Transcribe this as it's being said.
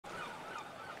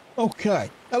Okay,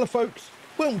 hello folks,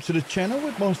 welcome to the channel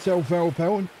with myself,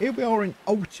 Valpal, and here we are in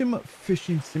Ultimate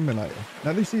Fishing Simulator.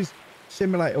 Now this is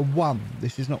Simulator 1,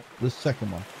 this is not the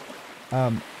second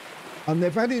one. And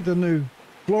they've added a new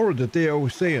Florida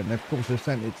DLC, and of course they've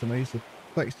sent it to me, so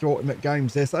thanks to Ultimate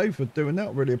Games SA for doing that,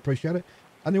 I really appreciate it.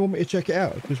 And they want me to check it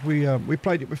out, because we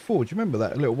played it before, do you remember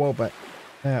that, a little while back?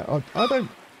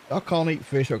 I can't eat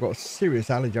fish, I've got a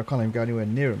serious allergy, I can't even go anywhere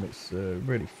near them, it's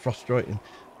really frustrating.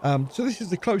 So this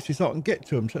is the closest I can get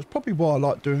to them, so it's probably why I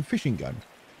like doing fishing games.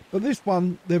 But this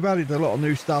one, they've added a lot of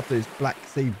new stuff. There's black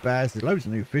sea bass, there's loads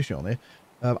of new fish on here.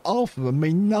 Half of them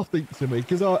mean nothing to me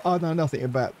because I know nothing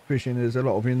about fishing, as a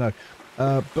lot of you know.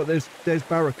 But there's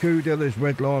barracuda, there's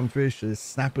red lionfish, there's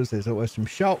snappers, there's always some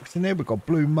sharks in there. We've got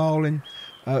blue marlin,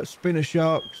 spinner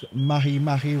sharks, mahi,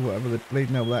 whatever the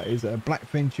bleeding hell that is, black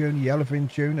fin tuna,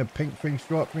 yellowfin tuna, pink fin,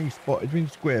 striped fin, spotted fin,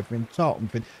 square fin, tartan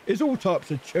fin. It's all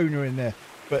types of tuna in there.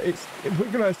 But we're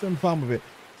going to have some fun with it.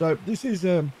 So this is,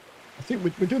 I think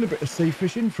we're doing a bit of sea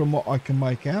fishing from what I can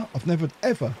make out. I've never,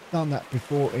 ever done that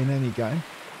before in any game.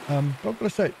 But I've got to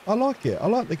say, I like it. I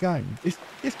like the game. It's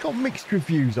got mixed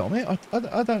reviews on it.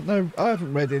 I don't know. I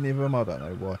haven't read any of them. I don't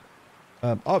know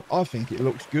why. I think it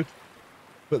looks good.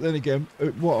 But then again,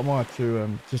 what am I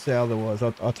to say otherwise?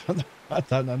 I don't know. I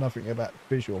don't know nothing about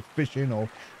fish or fishing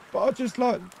but I just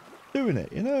like doing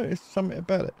it. You know, it's something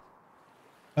about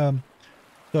it.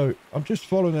 So I'm just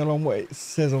following along what it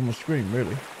says on the screen,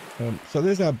 really. So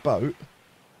there's our boat.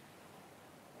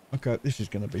 Okay, this is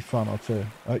going to be fun, I'll tell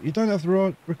you. You don't have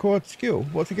the required skill.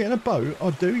 What, to get in a boat? I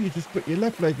do. You just put your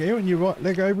left leg here and your right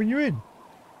leg over and you're in.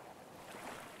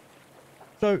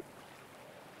 So,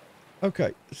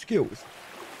 okay, skills.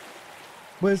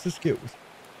 Where's the skills?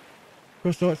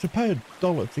 Because I had to pay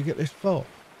 $1 to get this far.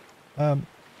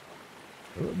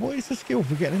 What is the skill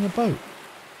for getting in a boat?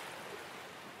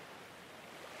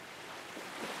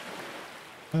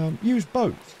 Use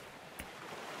boats.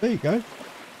 There you go.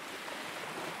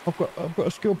 I've got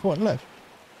a skill point left.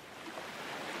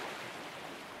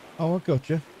 Oh, I got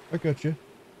you.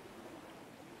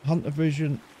 Hunter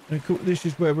vision. This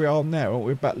is where we are now, aren't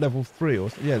we? About level 3 or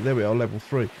yeah, there we are, level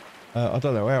 3. I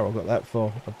don't know how I got that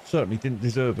far. I certainly didn't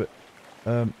deserve it.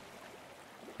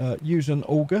 Use an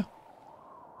auger.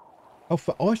 Oh,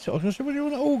 for ice. I was going to say, what do you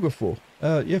want an auger for?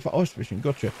 Yeah, for ice fishing.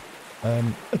 Gotcha.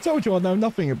 I told you I know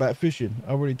nothing about fishing.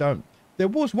 I really don't. There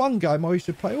was one game I used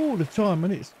to play all the time,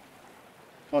 and it's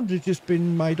kind of just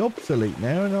been made obsolete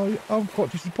now, and I'm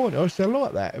quite disappointed. I used to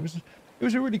like that. It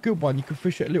was a really good one. You could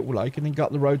fish at a little lake and then go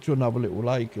up the road to another little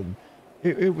lake, and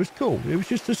it was cool. It was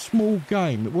just a small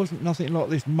game. It wasn't nothing like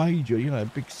this major, you know,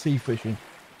 big sea fishing.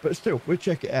 But still, we'll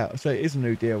check it out. So it is a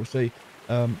new DLC.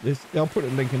 I'll put a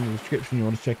link in the description. You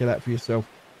want to check it out for yourself.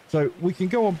 So we can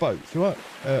go on boats, right?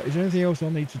 Is there anything else I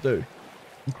need to do?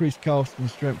 Increase cast and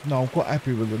strength. No, I'm quite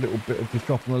happy with a little bit of just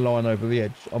dropping the line over the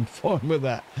edge. I'm fine with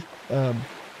that. I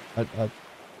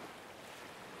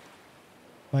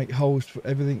make holes for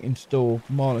everything in store,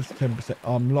 minus 10%.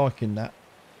 I'm liking that.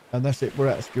 And that's it. We're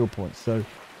out of skill points. So,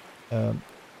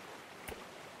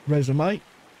 resume.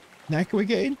 Now can we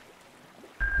get in?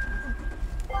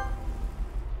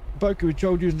 Boat can be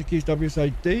controlled using the keys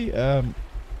WSAD.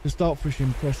 To start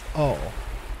fishing, press R.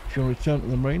 If you want to return to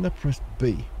the marina, press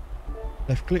B.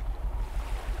 Left click.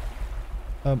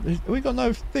 We got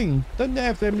no thing. Don't they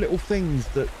have them little things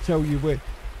that tell you where?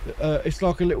 It's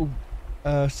like a little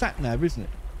sat nav, isn't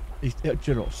it?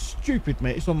 You're not stupid,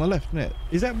 mate. It's on the left, isn't it?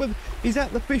 Is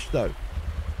that the fish though?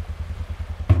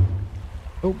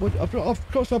 Oh,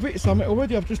 I've hit something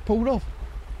already. I've just pulled off.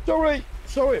 Sorry,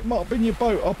 it might have been your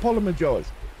boat. I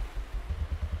apologise.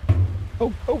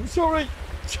 Oh, sorry.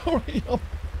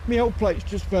 My old plates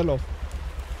just fell off.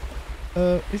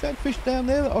 Is that fish down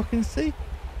there that I can see?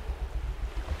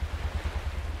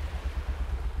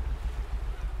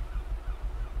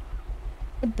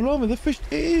 And blimey, the fish,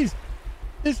 it is.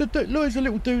 There's a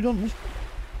little dude on this.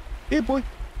 Here, boy.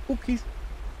 Hookies.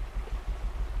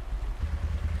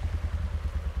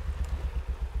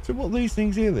 So what are these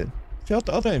things here then? See, I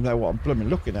don't even know what I'm blooming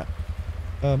looking at.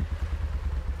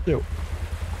 Still.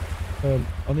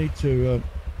 I need to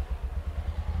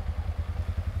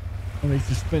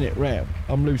spin it round.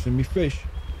 I'm losing my fish.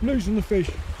 I'm losing the fish.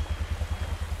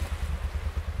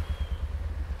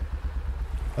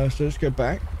 So let's go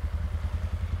back.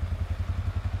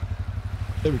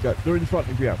 There we go. They're in front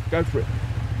of you. Go for it.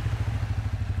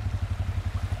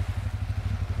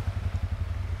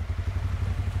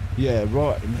 Yeah,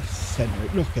 right in the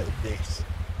centre. Look at this.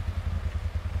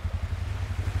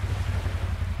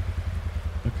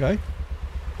 Okay.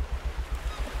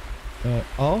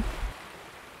 R.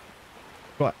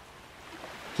 Right.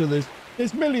 So there's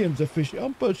There's millions of fish.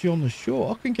 I'm virtually on the shore.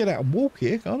 I can get out and walk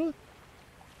here, can't I?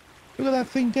 Look at that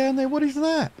thing down there. What is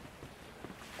that?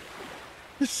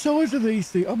 The size of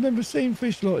these things. I've never seen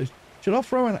fish like this. Should I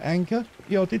throw an anchor?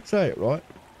 Yeah, I did say it right.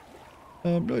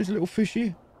 Look, there's a little fish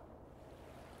here.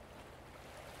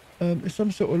 There's some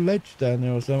sort of ledge down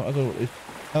there or something. I don't know what it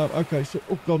is. Okay, so...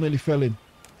 Oh, God, nearly fell in.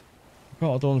 I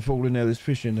don't want to fall in there. There's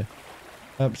fish in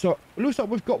there. So, it looks like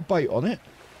we've got bait on it.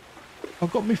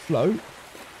 I've got my float.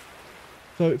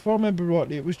 So, if I remember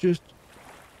rightly, it was just...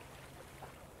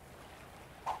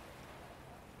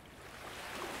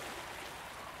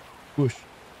 Whoosh.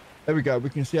 There we go. We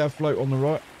can see our float on the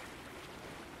right.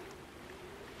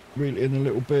 Reel it in a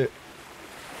little bit.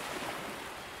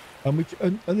 And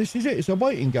this is it. It's a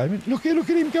waiting game. Look at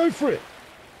him go for it.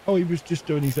 Oh, he was just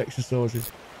doing his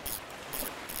exercises.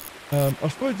 I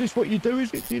suppose this is what you do,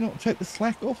 is it? Do you not take the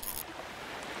slack off?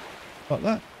 Like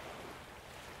that.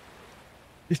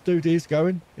 This dude is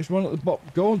going. It's one at the bottom.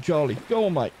 Go on, Charlie. Go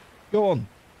on, mate. Go on.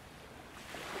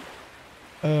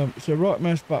 So right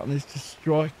mouse button is to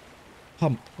strike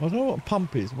pump. I don't know what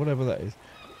pump is, whatever that is.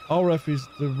 RF is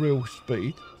the real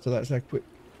speed. So that's how quick.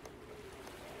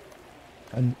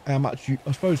 And how much you,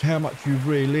 I suppose how much you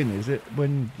reel in, is it,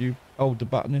 when you hold the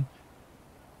button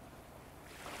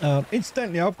in?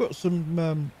 Incidentally, I've got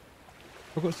some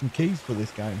keys for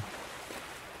this game.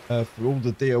 For all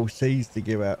the DLCs to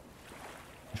give out.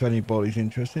 If anybody's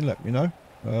interested, let me know.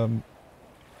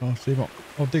 I'll see what,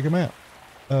 I'll dig them out.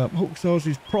 Hook size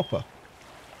is proper.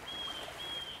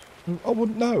 I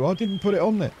wouldn't know, I didn't put it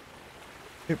on there.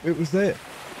 It was there.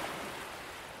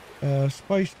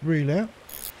 Spaced reel out.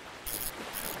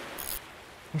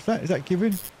 What's that? Is that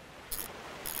giving?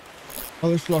 Oh,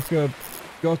 that's like a...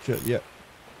 Gotcha, yeah.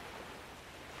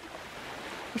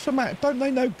 What's the matter? Don't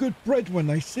they know good bread when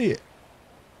they see it?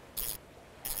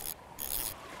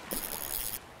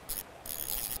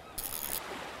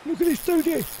 Look at this dude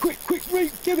here. Quick,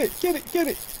 read. Get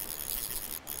it.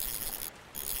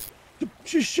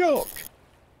 It's a shark.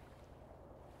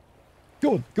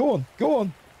 Go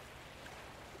on.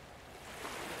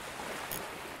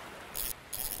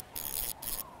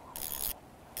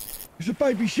 It's a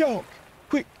baby shark.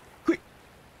 Quick.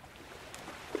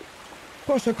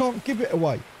 Plus, I can't give it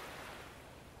away.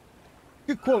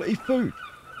 Good quality food.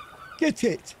 Get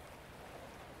it.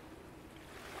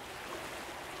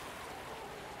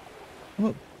 I'm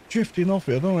not drifting off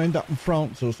here. I don't want to end up in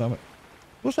France or something.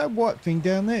 What's that white thing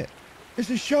down there? It's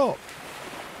a shark.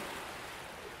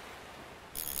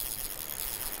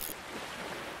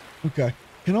 Okay.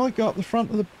 Can I go up the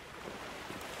front of the...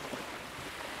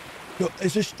 Look,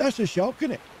 that's a shark,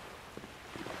 isn't it?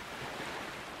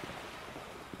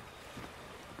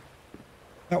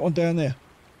 That one down there.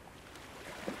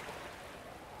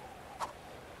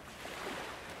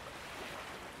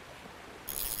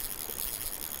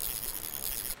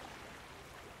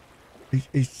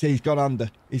 He's gone under.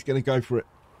 He's going to go for it.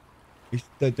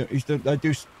 They do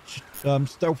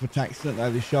stealth attacks, don't they,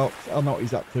 the sharks? I know what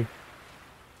he's up to.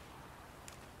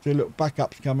 So look,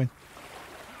 backup's coming.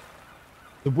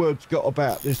 The word's got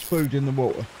about there's food in the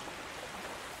water.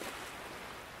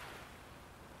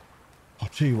 I'll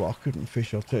tell you what, I couldn't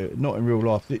fish, I'll tell you. Not in real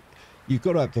life. You've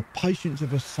got to have the patience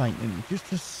of a saint, and just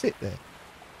to sit there.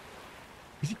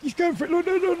 He's going for it.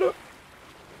 Look.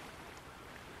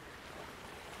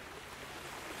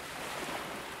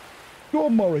 Go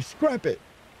on, Morris, grab it.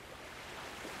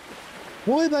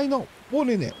 Why are they not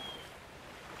wanting it?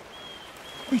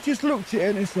 We just looked at it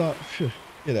and it's like,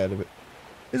 get out of it.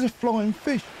 There's a flying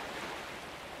fish.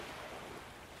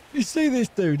 You see this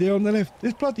dude here on the left?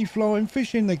 There's bloody flying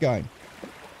fish in the game.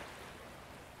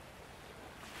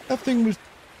 That thing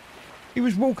he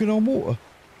was walking on water.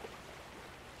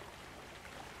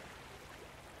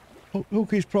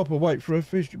 Hook is proper weight for a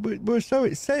fish. Well, so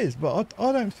it says, but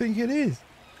I don't think it is.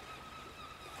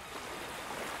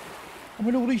 I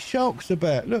mean, all these sharks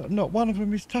about. Look, not one of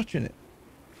them is touching it.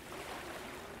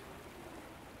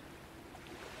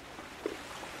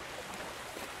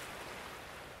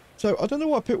 So I don't know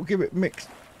why people give it mixed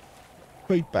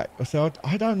feedback. I say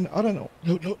I don't know.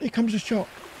 Look, here comes a shark.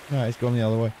 No, it's gone the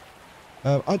other way.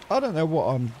 I don't know what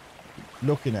I'm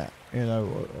looking at. You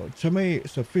know, to me,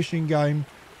 it's a fishing game.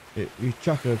 You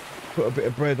put a bit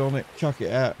of bread on it, chuck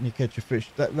it out, and you catch a fish.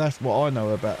 That's what I know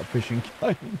about a fishing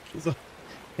game. Because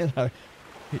you know,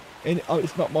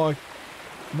 it's not my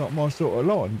sort of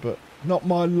line, but not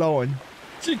my line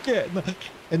to get.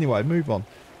 Anyway, move on.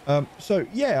 So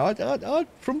yeah, I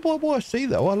from what I see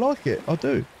though, I like it. I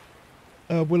do.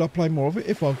 Will I play more of it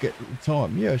if I get the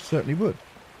time? Yeah, I certainly would.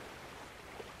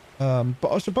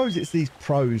 But I suppose it's these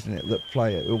pros in it that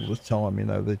play it all the time. You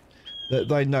know, the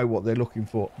They know what they're looking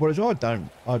for. Whereas I don't.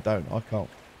 I can't.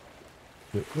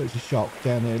 Look, there's a shark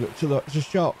down there. Look to the, there's a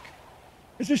shark.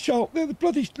 There's a shark. They're the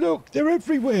bloody, look, they're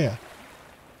everywhere.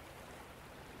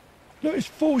 Look, there's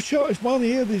 4 sharks. There's one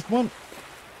here. There's one.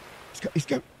 Let's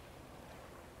go.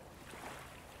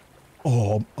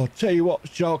 Oh, I'll tell you what,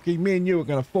 Sharky, me and you are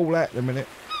going to fall out in a minute.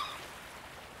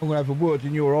 I'm going to have a word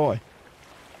in your eye.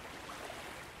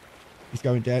 He's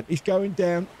going down. He's going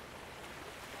down.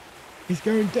 He's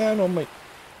going down on me.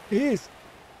 He is.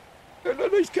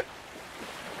 Look, he's go.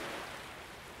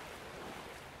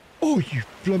 Oh, you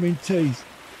blooming tease.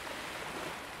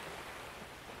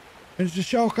 And there's a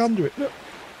shark under it. Look.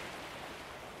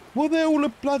 Well, they're all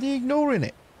bloody ignoring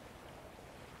it.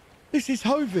 This is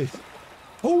Hovis.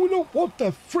 Oh, look, what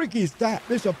the frig is that?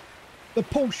 There's the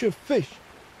Porsche fish.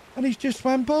 And he's just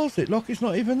swam past it like it's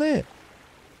not even there.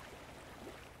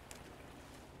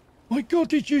 My God,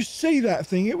 did you see that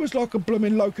thing? It was like a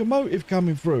blooming locomotive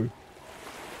coming through.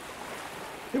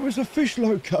 It was a fish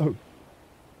loco.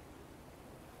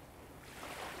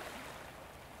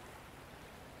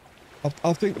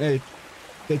 I think they're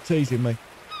teasing me.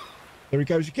 There he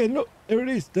goes again. Look, there it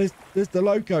is. There's the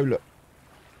loco, look.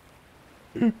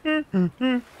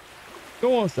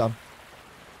 Go on, son.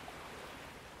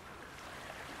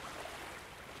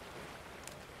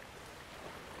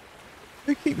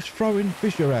 Who keeps throwing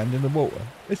fish around in the water?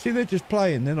 Let's see, they're just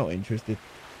playing. They're not interested.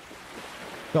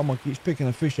 Someone keeps picking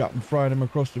a fish up and throwing them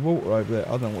across the water over there.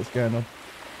 I don't know what's going on.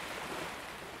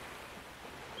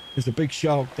 There's a big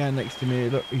shark down next to me.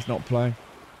 Look, he's not playing.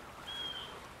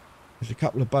 There's a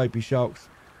couple of baby sharks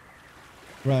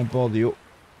round by the hook.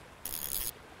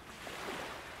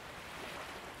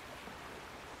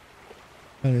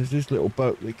 And there's this little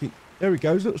boat that keeps... There he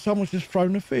goes. Look, someone's just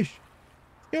thrown a fish.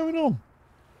 What's going on?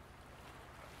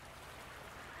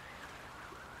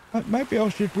 Maybe I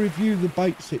should review the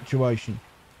bait situation.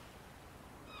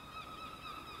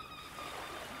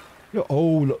 Look,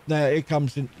 oh, look, there it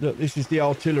comes in. Look, this is the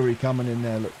artillery coming in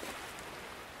there, look.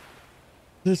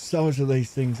 The size of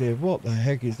these things here. What the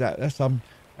heck is that? That's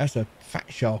a fat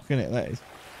shark, isn't it? That is.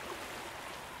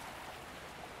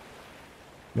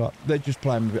 Right, they're just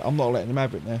playing with it. I'm not letting them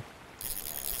have it now.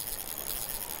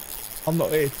 I'm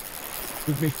not here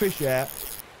with me fish out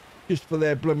just for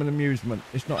their blooming amusement.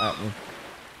 It's not happening.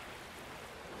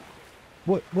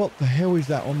 What the hell is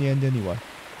that on the end anyway?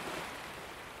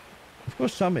 I've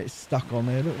got something stuck on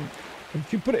there. Look,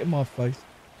 if you put it in my face.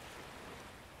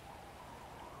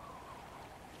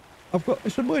 I've got,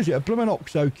 what is it, a blooming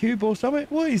OXO cube or something?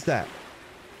 What is that?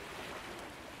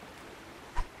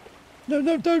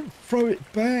 No, don't throw it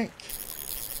back.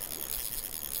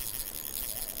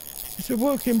 It's a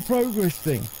work in progress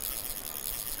thing.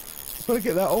 I've got to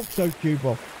get that OXO cube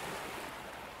off.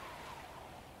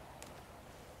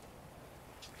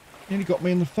 Nearly got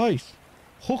me in the face.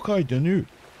 Hawkeye Danu.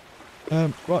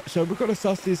 Right, so we've got to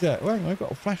suss this out. Well, I've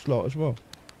got a flashlight as well.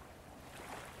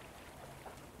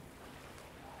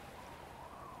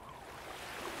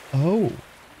 Oh.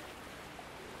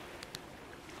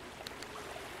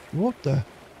 What the?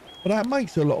 Well, that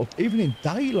makes a lot of... Even in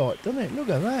daylight, doesn't it? Look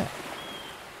at that.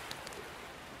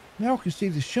 Now I can see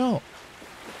the shark.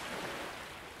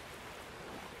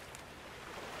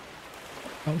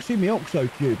 I can see my OXO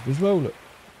cube as well, look.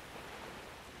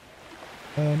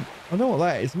 I know what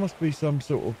that is. There must be some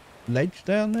sort of ledge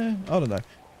down there. I don't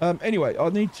know. Anyway, I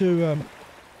need to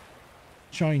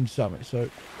change something. So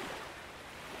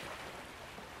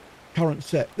current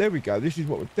set. There we go. This is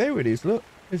what. There it is. Look,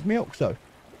 there's my OXO.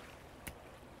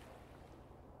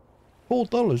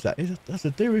 $4. That is. That's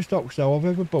the dearest OXO I've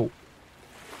ever bought.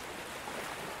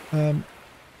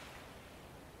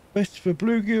 Best for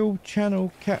bluegill,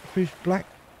 channel, catfish, black,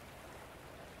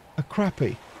 a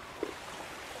crappie.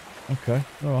 Okay,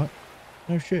 all right.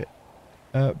 No shit.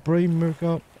 Bream,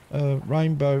 murk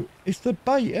rainbow. It's the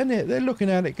bait, isn't it? They're looking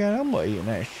at it going, I'm not eating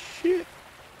that shit.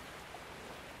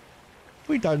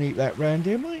 We don't eat that round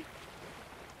here, mate.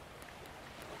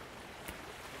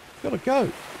 Gotta go.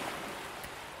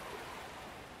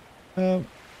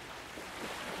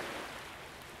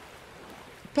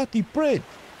 Bloody bread.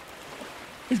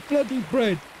 It's bloody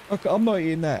bread. Okay, I'm not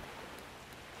eating that.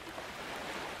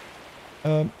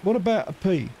 What about a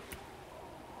pea?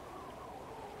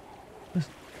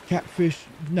 Catfish.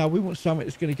 No, we want something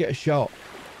that's going to get a shark.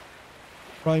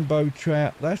 Rainbow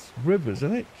trout. That's rivers,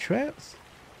 isn't it? Trouts?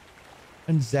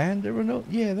 And zander and all?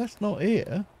 Yeah, that's not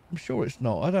here. I'm sure it's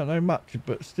not. I don't know much,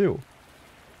 but still.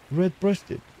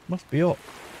 Red-breasted. Must be hot.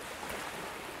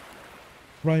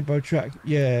 Rainbow trout.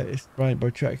 Yeah, it's rainbow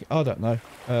trout. I don't know.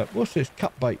 What's this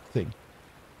cut bait thing?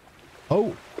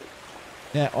 Oh.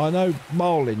 Now, I know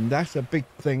marlin. That's a big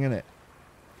thing, isn't it?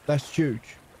 That's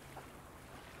huge.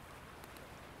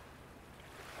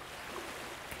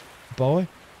 Buy.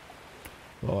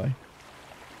 Buy.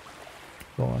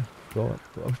 Buy. Buy.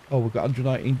 Oh, we've got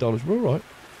 $118. We're all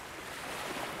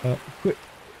right. Quick.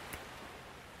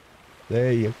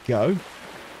 There you go.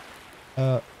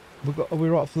 Are we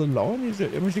right for the line? Is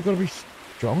it? Has it got to be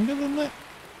stronger than that?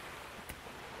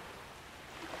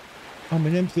 I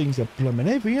mean, them things are blooming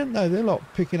heavy, aren't they? They're like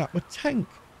picking up a tank.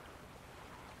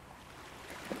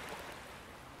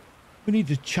 We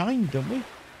need a chain, don't we? I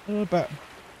don't know about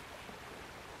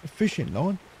a fishing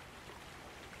line.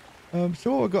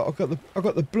 So I got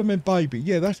the blooming baby.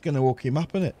 Yeah, that's going to walk him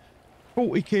up, isn't it?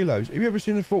 40 kilos. Have you ever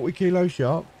seen a 40 kilo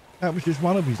shark? That was just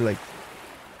one of his legs.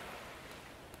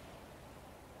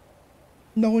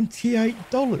 $98.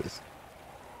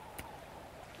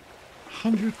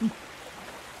 100.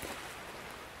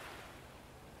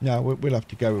 No, we'll have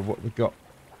to go with what we've got.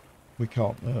 We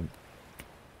can't.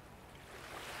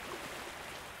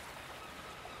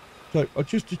 So,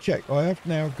 just to check, I have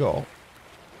now got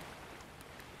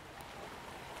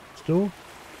store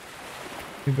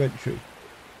inventory.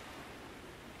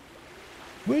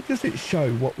 Where does it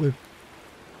show what we've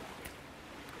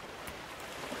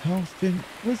casting?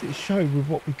 Where does it show with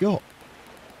what we got?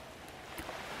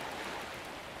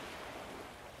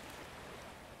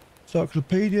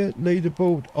 Encyclopedia,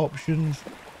 leaderboard, options,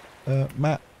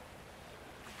 map.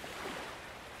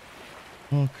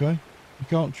 Okay. You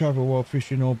can't travel while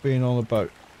fishing or being on a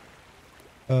boat.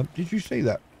 Did you see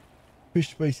that?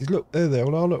 Fish species. Look, there they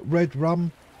are. Oh, look, red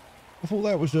rum. I thought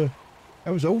that was awesome,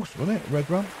 wasn't it? Red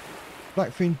rum.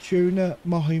 Blackfin tuna,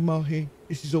 mahi.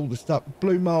 This is all the stuff.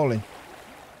 Blue marlin.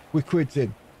 We're quids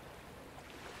in.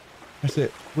 That's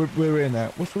it. We're in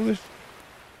now. What's all this?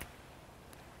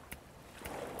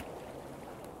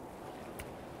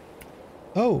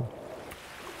 Oh.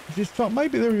 Just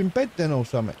maybe they're in bed then or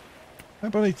something.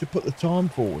 Maybe I need to put the time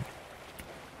forward.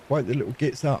 Wait the little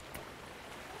gets up.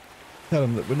 Tell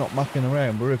them that we're not mucking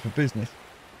around. We're here for business.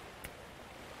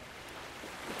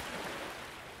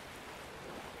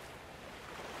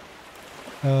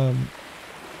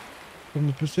 From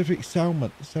the Pacific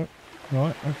salmon. So,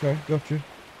 right, okay, gotcha.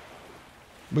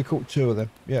 We caught 2 of them.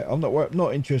 Yeah, I'm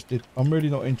not interested. I'm really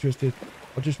not interested.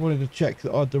 I just wanted to check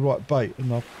that I had the right bait,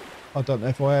 and I don't know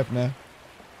if I have now.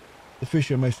 The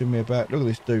fish are messing me about. Look at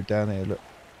this dude down here, look.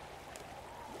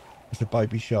 It's a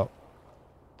baby shark.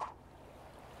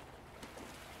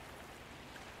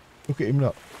 Look at him,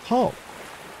 look. Oh,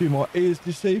 do my ears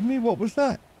deceive me? What was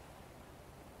that?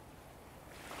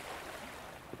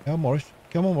 Come on, Morris.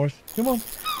 Come on, Morris. Come on.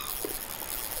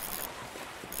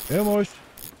 Yeah, Morris.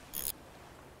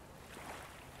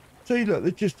 See, look,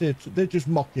 they're just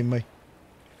mocking me.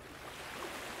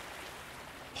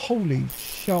 Holy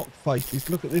shark faces,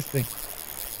 look at this thing.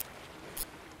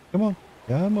 Come on,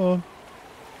 come on.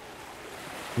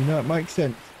 You know it makes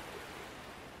sense.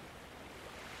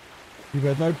 You've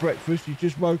had no breakfast, you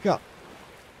just woke up.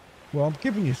 Well, I'm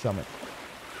giving you something.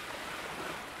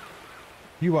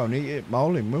 You won't eat it,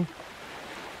 Marlin will.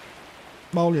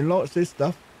 Marlin likes this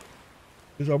stuff,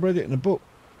 because I read it in a book.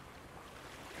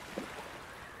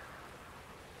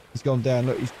 He's gone down,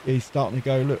 look, he's starting to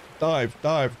go, look, dive,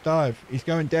 dive, dive. He's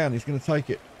going down, he's going to take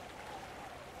it.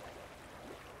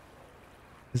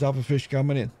 There's other fish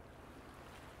coming in.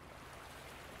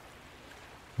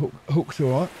 Hook's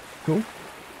all right, cool.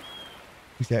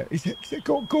 He's there,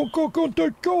 go on,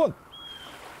 dude, go on.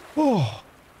 Oh.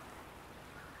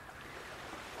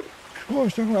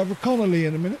 Christ, I'm going to have a Connolly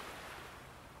in a minute.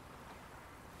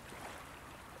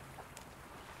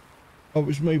 Oh, it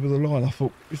was me with the line, I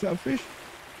thought, is that a fish?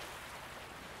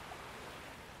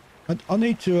 I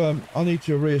need to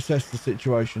reassess the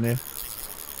situation here.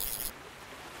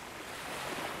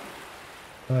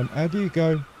 How do you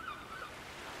go?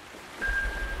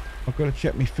 I've got to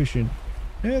check me fishing.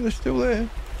 Yeah, they're still there.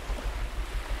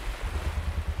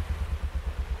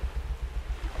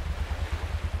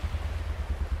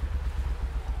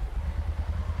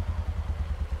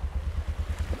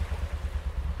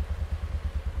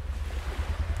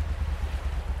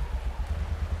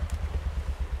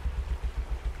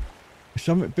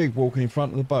 Something big walking in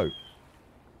front of the boat.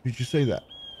 Did you see that?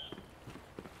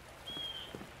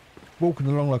 Walking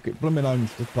along like it blooming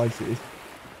owns the place it is.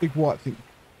 Big white thing.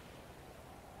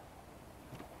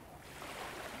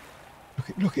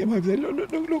 Look at him over there.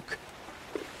 Look.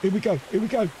 Here we go.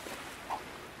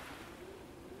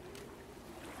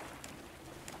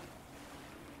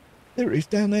 There it is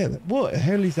down there. What the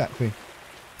hell is that thing?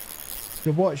 It's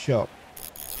a white shark.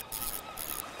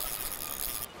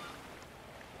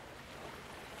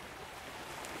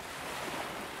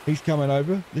 He's coming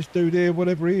over. This dude here,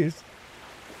 whatever he is.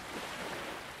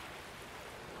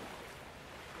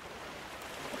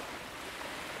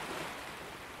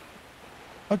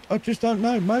 I just don't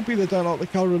know. Maybe they don't like the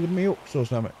colour of the milks or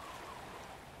something.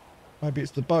 Maybe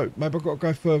it's the boat. Maybe I've got to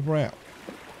go further out.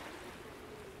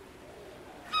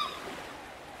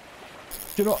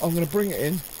 Do you know what? I'm going to bring it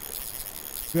in.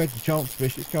 You had your chance,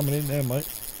 fish. It's coming in there, mate.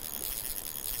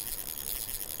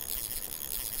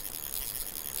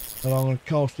 And I'm going to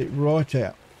cast it right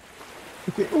out.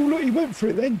 Oh, look, he went for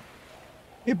it then.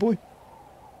 Here, boy.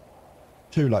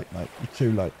 Too late, mate. You're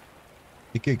too late.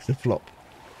 The gig's a flop.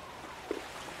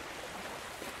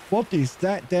 What is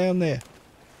that down there?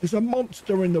 There's a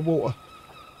monster in the water.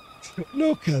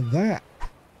 Look at that.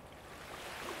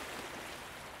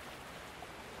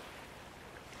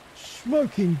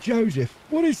 Smoking Joseph.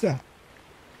 What is that?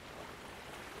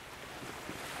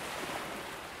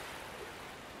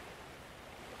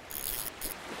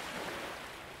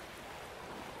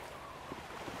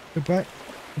 Go back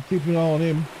and keep an eye on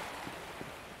him.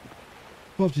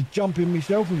 I'll have to jump in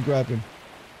myself and grab him.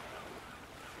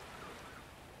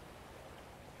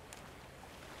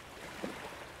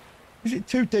 Is it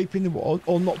too deep in the water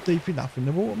or not deep enough in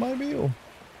the water maybe? Or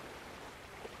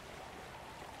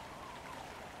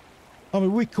I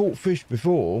mean, we caught fish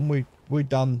before and we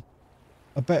done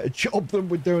a better job than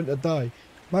we're doing today.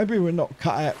 Maybe we're not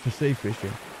cut out for sea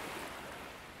fishing.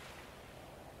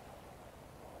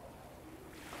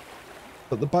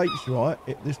 But the bait's right.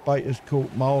 This bait has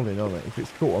caught marlin on it. If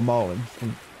it's caught a marlin,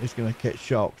 it's going to catch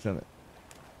sharks, isn't it?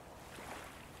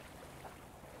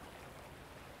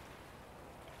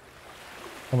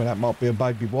 I mean, that might be a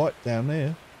baby white down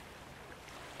there.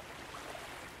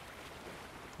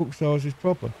 Hook size is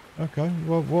proper. Okay,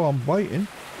 well, while I'm waiting.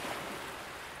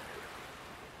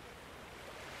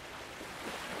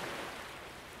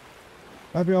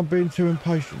 Maybe I'm being too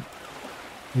impatient.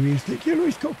 He's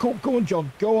got caught. Go on, John.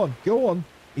 Go on, go on.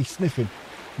 He's sniffing.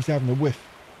 He's having a whiff.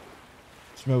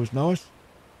 Smells nice.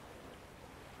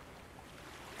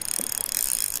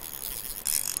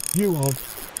 You are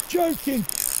joking.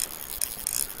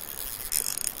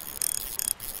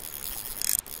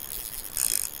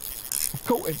 I've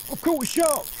caught him. I've caught a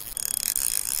shark.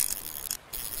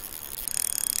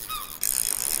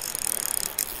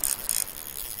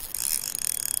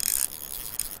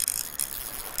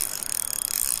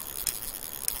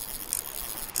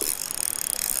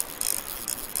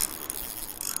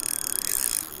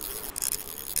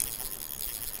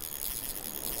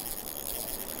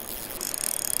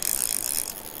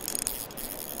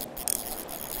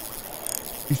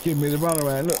 He's giving me the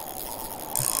runaround, look.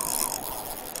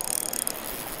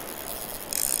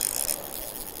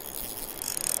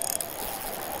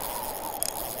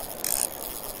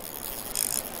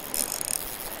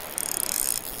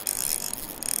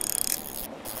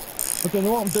 I don't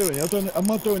know what I'm doing.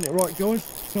 Am I doing it right,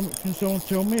 guys? Can someone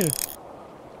tell me?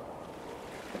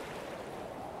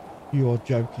 You are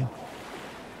joking.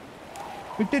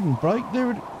 It didn't break.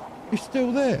 It's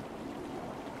still there.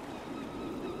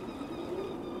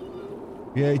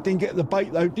 Yeah, you didn't get the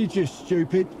bait though, did you,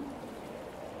 stupid?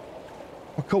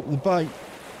 I caught the bait.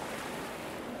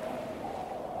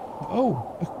 Oh,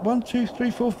 1, 2, 3,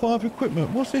 4, 5 equipment.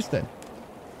 What's this then?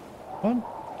 1,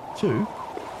 2,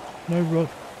 no rod.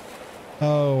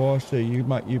 Oh, I see. You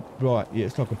right. Yeah,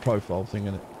 it's like a profile thing,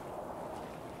 isn't it?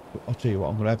 I'll tell you what,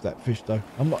 I'm gonna have that fish though.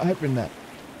 I'm not having that.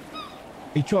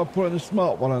 He tried putting a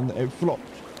smart one on, it flopped.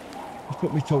 Let's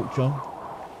put my torch on.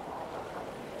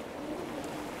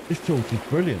 This torch is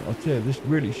brilliant, I tell you, this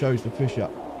really shows the fish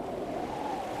up.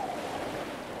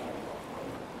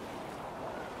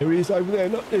 Here he is over there,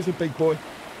 look, there's a big boy.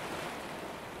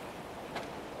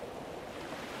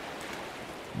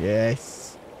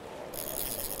 Yes.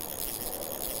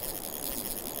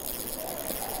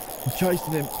 I'm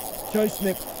chasing him, chasing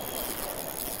him.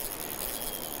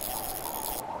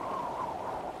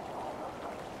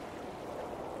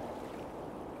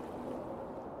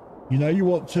 You know you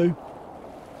want to.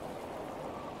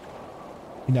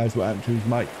 He knows what happened to his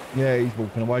mate. Yeah, he's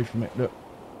walking away from it, look.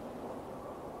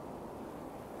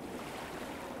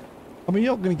 I mean,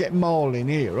 you're not going to get marlin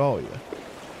here, are you?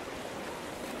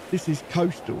 This is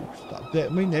coastal stuff. I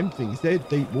mean, them things, they're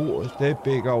deep waters. They're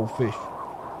big old fish.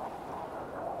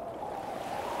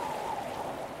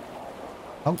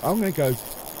 I'm going to go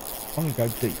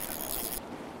deep.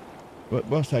 But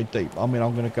when I say deep, I mean,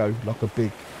 I'm going to go like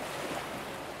a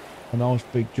nice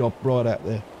big job right out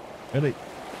there. Ready?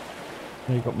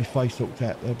 Now you got my face hooked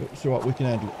out there, but it's alright, we can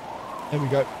handle it. There we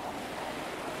go.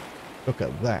 Look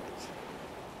at that.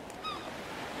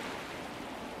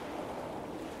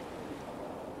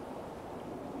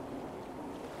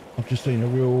 I've just seen a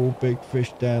real big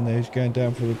fish down there. He's going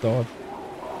down for the dive.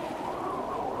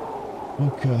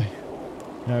 Okay.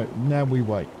 Now we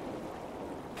wait.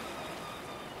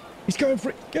 He's going for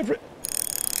it. Go for it.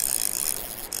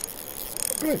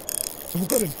 I've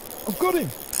got him. I've got him.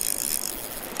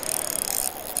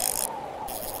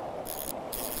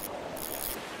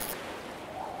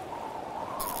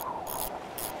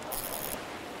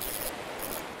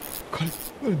 Got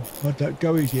him. I don't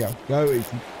go easy, Al. Go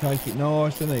easy. Take it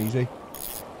nice and easy.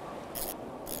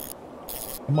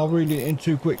 Am I reeling it in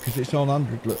too quick because it's on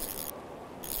 100? Look.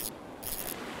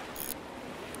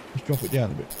 Let's drop it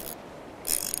down a bit.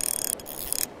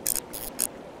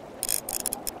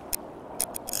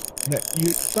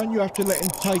 Don't you have to let him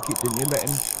take it, didn't you? Let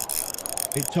him,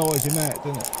 it tires him out,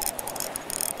 doesn't it?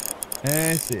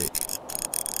 That's it.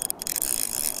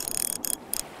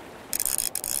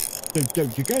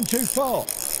 Dude, you're going too far.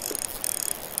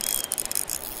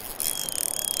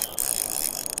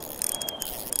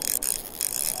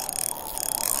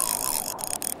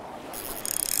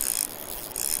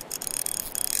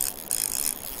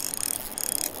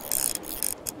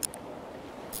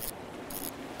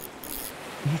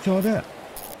 Is he tied out?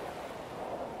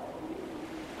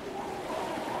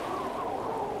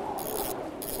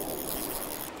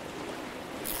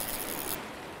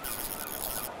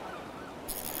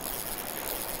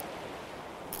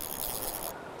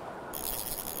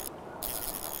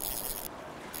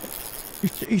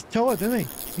 He's tired, isn't he?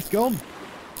 He's gone.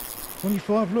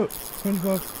 25, look.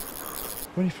 25,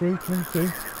 23,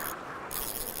 22.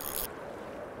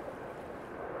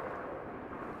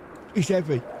 He's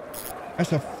heavy.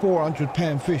 That's a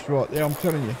 400-pound fish right there, I'm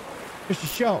telling you. It's a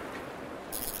shark.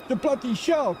 The bloody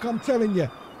shark, I'm telling you.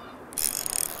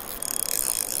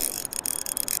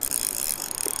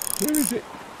 Where is it?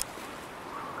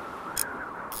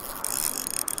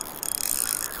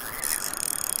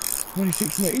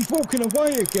 $26 meters. He's walking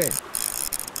away again.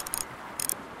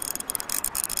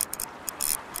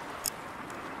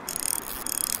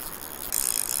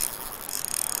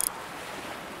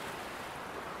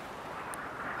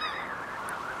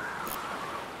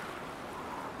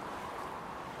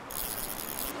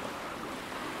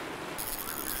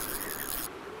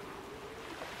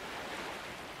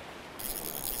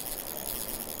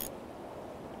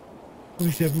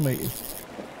 $27 meters.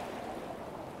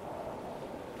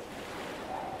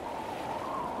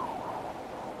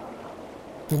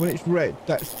 So when it's red,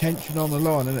 that's tension on the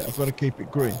line, and I've got to keep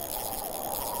it green.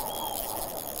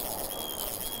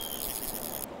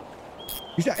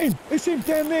 Is that him? It's him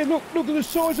down there. Look at the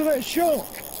size of that shark.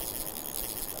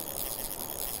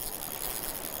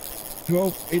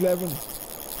 12, 11.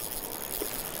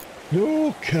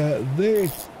 Look at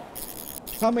this.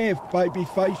 Come here, baby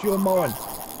face, you're mine.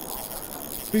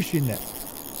 Fishing net.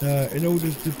 In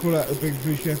order to pull out the big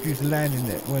fish, you have to use a landing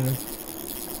net.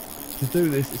 To do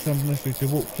this, it's unnecessary to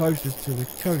walk closer to the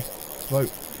coast.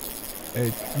 Float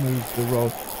edge moves the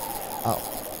rod up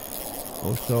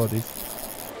or sideways.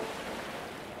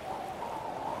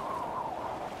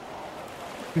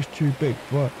 Fish too big,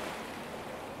 right?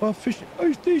 Well, fish.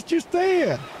 Oh, he's just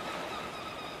there.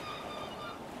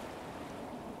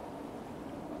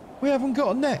 We haven't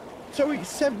got a net, so he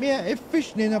sent me out here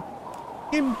fishing in a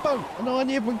boat, and I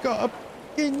haven't got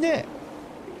a net.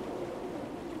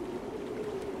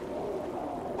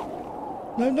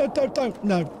 No,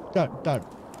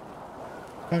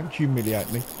 don't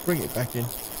humiliate me. Bring it back in.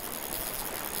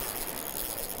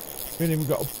 We haven't even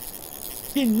got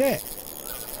a net.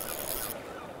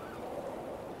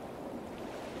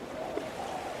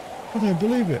 I don't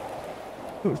believe it.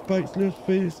 Hooks, baits, lures,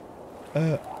 feeders.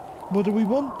 What do we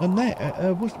want? A net.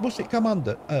 What's it come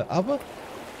under? Other?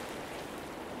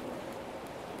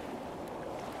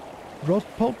 Rod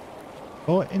pod?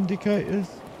 Bite indicators?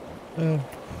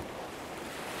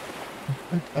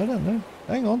 I don't know.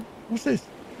 Hang on. What's this?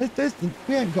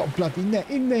 We ain't got a bloody net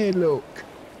in there, look.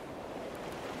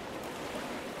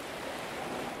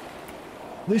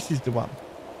 This is the one.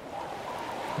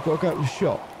 We've got to go to the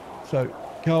shop. So,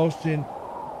 casting.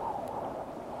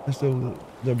 That's all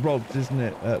the rods, isn't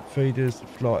it? Feeders,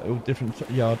 flight, all different.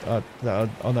 Yeah, I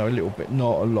know a little bit,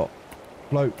 not a lot.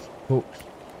 Floats, hooks,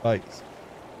 baits.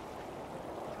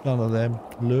 None of them.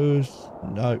 Lures?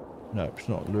 No, it's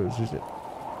not lures, is it?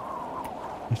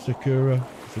 A Sakura,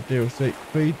 it's a DLC.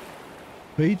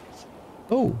 Feed?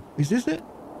 Oh, is this it?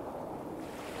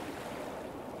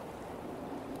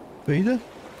 Feeder?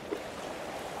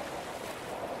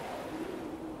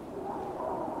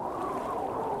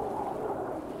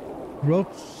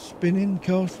 Rods, spinning,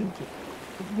 casting.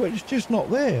 Well, it's just not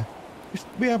there.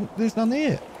 There's none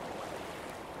here.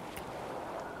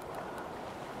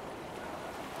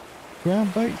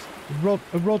 Ground baits,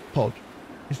 a rod pod.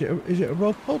 Is it a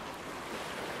rod pod?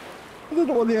 I don't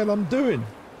know what the hell I'm doing.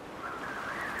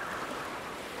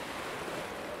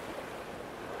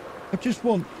 I just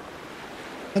want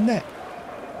a net.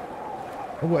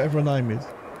 Or whatever her name is.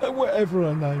 Whatever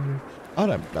her name is. I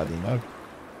don't bloody know.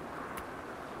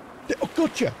 Oh,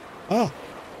 gotcha. Ah.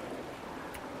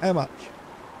 How much?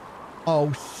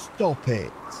 Oh, stop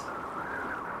it.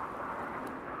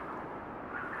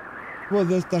 Well,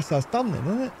 that's us done then,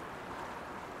 isn't it?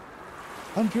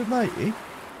 180?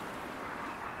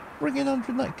 Bring in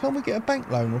 180. Can't we get a bank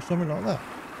loan or something like that?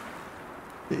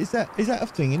 Is that a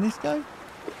thing in this game?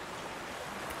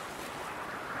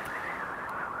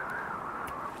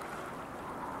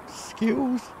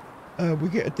 Skills? We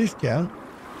get a discount.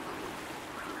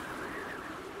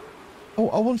 Oh,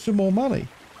 I want some more money.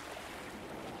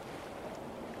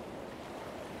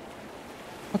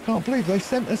 I can't believe they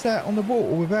sent us out on the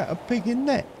water without a pigging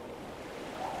net.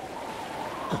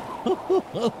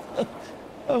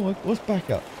 Oh, what's back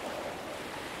up?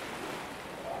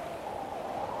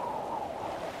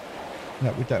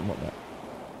 No, we don't want that.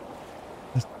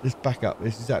 Let's back up.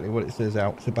 This is exactly what it says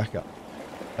out. So back up.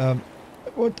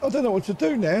 Well, I don't know what to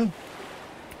do now.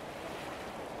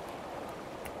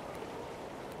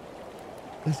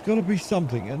 There's got to be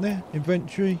something in there.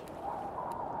 Inventory.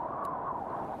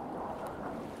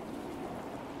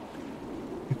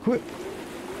 Equip.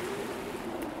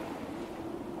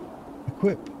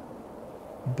 Equip.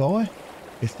 Buy.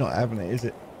 It's not having it, is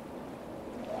it?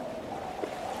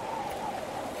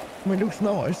 I mean, it looks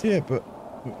nice, yeah, but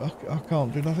I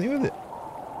can't do nothing with it.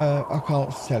 I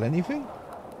can't sell anything.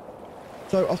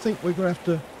 So I think we're going to have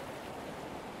to...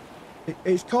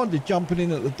 It's kind of jumping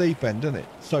in at the deep end, isn't it?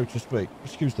 So to speak.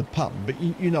 Excuse the pun, but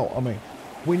you know what I mean.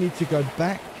 We need to go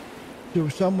back to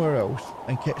somewhere else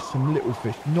and catch some little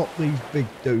fish, not these big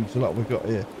dudes like we've got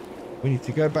here. We need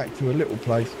to go back to a little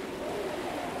place.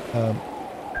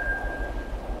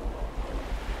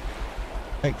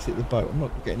 Exit the boat. I'm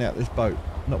not getting out of this boat.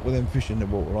 Not with them fish in the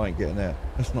water. I ain't getting out.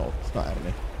 It's not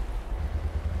happening.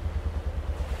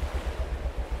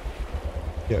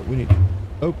 Yeah, we need...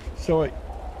 Oh, sorry.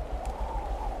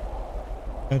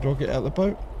 How do I get out of the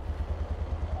boat?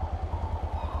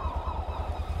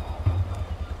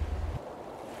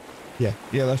 Yeah,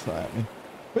 that's not happening.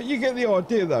 But you get the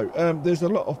idea, though. There's a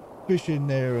lot of fish in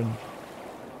there and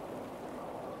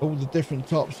all the different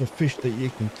types of fish that you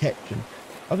can catch. And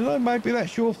I don't know, maybe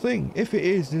that's your thing. If it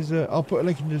is, I'll put a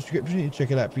link in the description. You can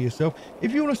check it out for yourself.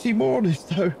 If you want to see more of this,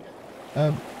 though,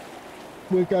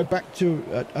 we'll go back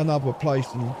to another place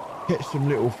and catch some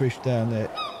little fish down there.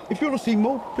 If you want to see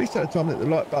more, please take the time to hit the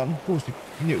like button. Of course, if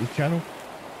you're new to the channel,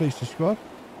 please subscribe.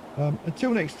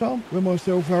 Until next time, we're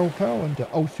myself, Harold Powell, and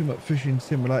Ultimate Fishing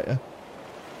Simulator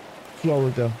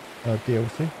Florida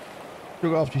DLC.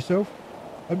 Look after yourself.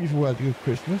 Hope you've all had a good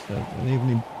Christmas and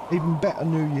an even better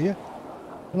New Year.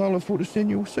 And I look forward to seeing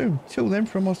you all soon. Till then,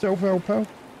 from myself, Harold Powell,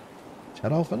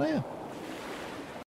 ta-da for now.